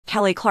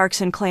Kelly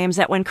Clarkson claims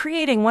that when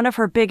creating one of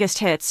her biggest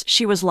hits,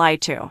 she was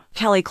lied to.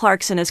 Kelly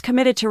Clarkson is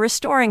committed to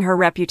restoring her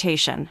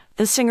reputation.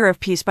 The singer of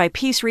Piece by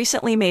Piece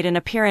recently made an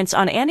appearance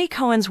on Andy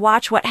Cohen's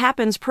Watch What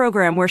Happens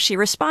program, where she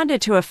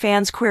responded to a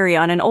fan's query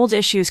on an old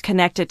issues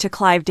connected to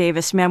Clive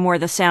Davis' memoir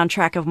The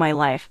Soundtrack of My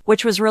Life,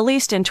 which was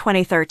released in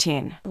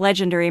 2013.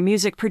 Legendary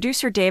music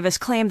producer Davis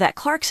claimed that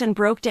Clarkson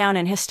broke down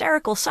in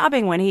hysterical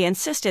sobbing when he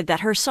insisted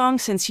that her song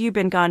Since You've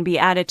Been Gone be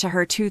added to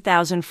her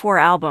 2004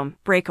 album,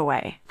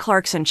 Breakaway.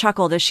 Clarkson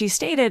chuckled as she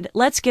stated,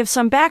 "Let's give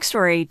some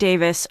backstory,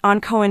 Davis,"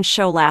 on Cohen's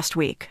show last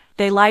week.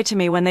 "They lied to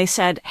me when they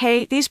said,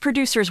 'Hey, these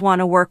producers want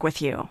to work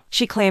with you.'"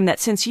 She claimed that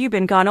Since You've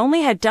Been Gone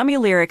only had dummy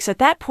lyrics at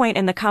that point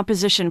in the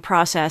composition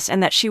process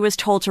and that she was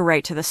told to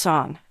write to the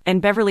song. In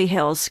Beverly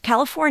Hills,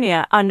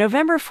 California, on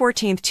November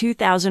 14,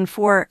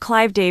 2004,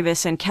 Clive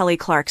Davis and Kelly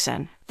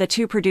Clarkson, the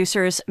two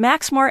producers,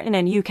 Max Martin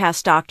and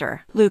UCAS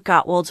Dr. Luke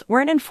Gottwald,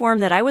 weren't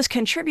informed that I was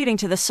contributing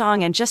to the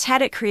song and just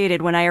had it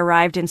created when I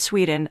arrived in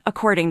Sweden,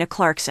 according to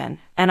Clarkson.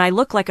 "And I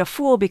look like a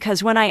fool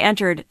because when I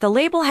entered, the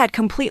label had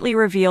completely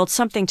revealed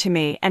something to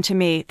me, and to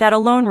me, that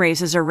alone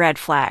raises a red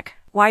flag.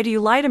 Why do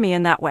you lie to me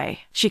in that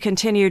way?" She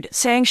continued,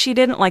 saying she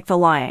didn't like the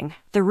lying.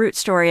 "The root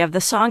story of the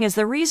song is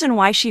the reason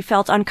why she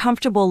felt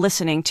uncomfortable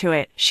listening to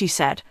it," she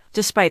said.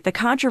 Despite the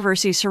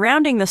controversy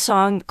surrounding the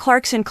song,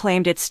 Clarkson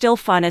claimed it's still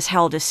fun as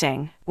hell to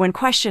sing. When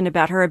questioned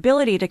about her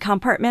ability to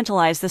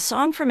compartmentalize the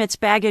song from its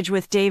baggage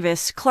with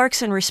Davis,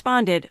 Clarkson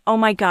responded, "Oh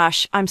my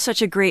gosh, I'm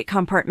such a great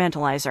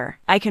compartmentalizer.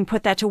 I can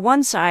put that to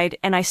one side,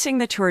 and I sing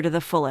the tour to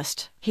the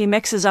fullest." He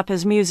mixes up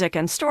his music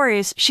and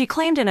stories, she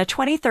claimed in a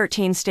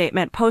 2013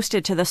 statement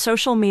posted to the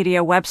social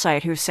media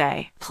website Who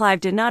Say.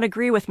 "Clive did not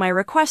agree with my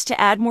request to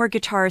add more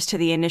guitars to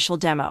the initial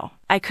demo.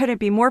 I couldn't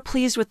be more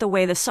pleased with the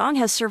way the song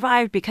has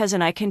survived because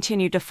I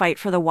continued to fight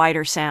for the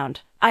wider sound.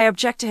 I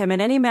object to him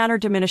in any manner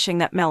diminishing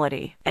that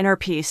melody." In her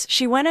piece,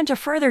 she went into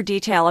further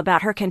detail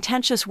about her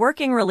contentious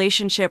working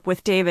relationship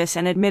with Davis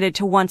and admitted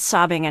to once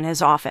sobbing in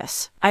his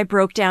office. "I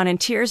broke down in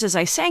tears as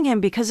I sang him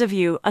Because of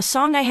You, a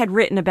song I had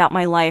written about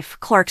my life,"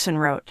 Clarkson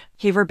wrote.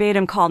 "He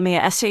verbatim called me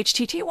a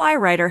SHTTY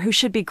writer who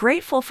should be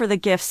grateful for the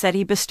gifts that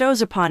he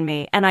bestows upon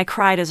me, and I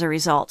cried as a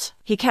result.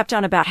 He kept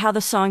on about how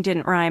the song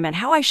didn't rhyme and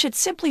how I should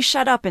simply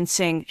shut up and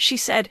sing," she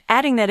said,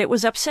 adding that it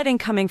was upsetting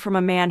coming from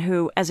a man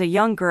who, as a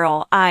young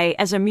girl,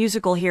 as a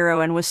musical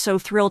hero and was so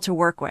thrilled to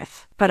work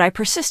with. "But I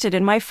persisted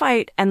in my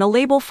fight, and the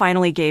label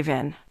finally gave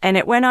in. And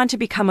it went on to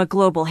become a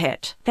global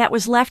hit. That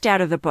was left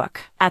out of the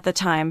book." At the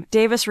time,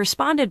 Davis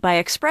responded by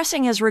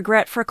expressing his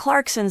regret for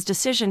Clarkson's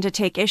decision to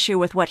take issue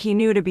with what he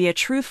knew to be a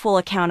truthful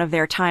account of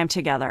their time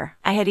together.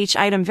 "I had each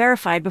item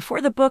verified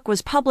before the book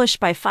was published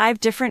by 5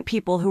 different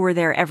people who were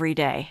there every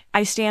day.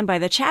 I stand by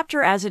the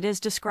chapter as it is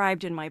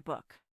described in my book."